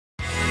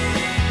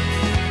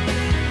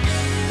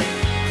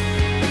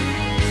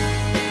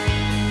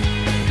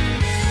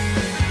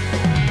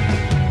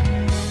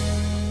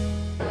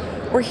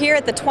We're here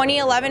at the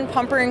 2011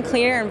 Pumper and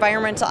Cleaner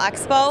Environmental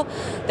Expo.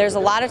 There's a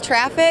lot of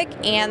traffic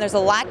and there's a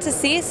lot to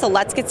see, so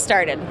let's get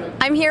started.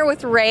 I'm here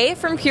with Ray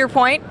from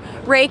Pearpoint.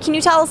 Ray, can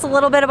you tell us a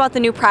little bit about the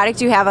new product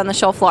you have on the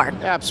show floor?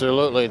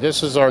 Absolutely.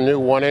 This is our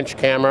new 1-inch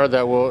camera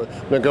that will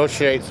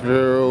negotiate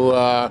through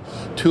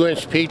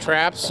 2-inch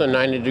P-traps and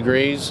 90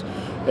 degrees,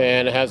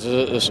 and it has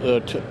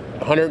a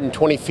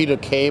 120 feet of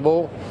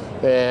cable,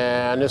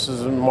 and this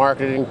is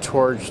marketing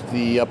towards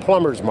the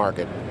plumber's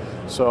market.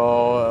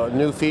 So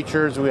new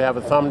features, we have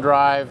a thumb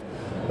drive,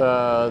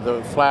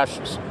 the flash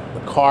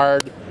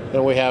card,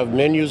 and we have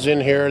menus in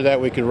here that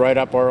we could write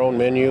up our own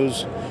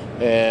menus,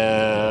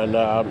 and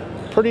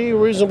pretty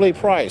reasonably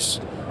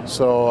priced.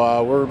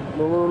 So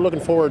we're looking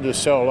forward to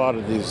sell a lot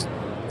of these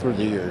through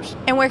the years.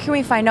 And where can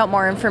we find out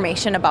more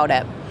information about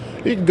it?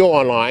 You can go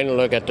online and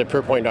look at the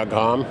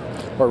Pearpoint.com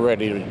or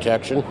Ready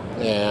Detection,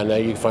 and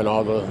you can find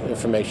all the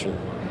information.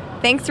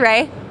 Thanks,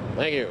 Ray.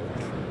 Thank you.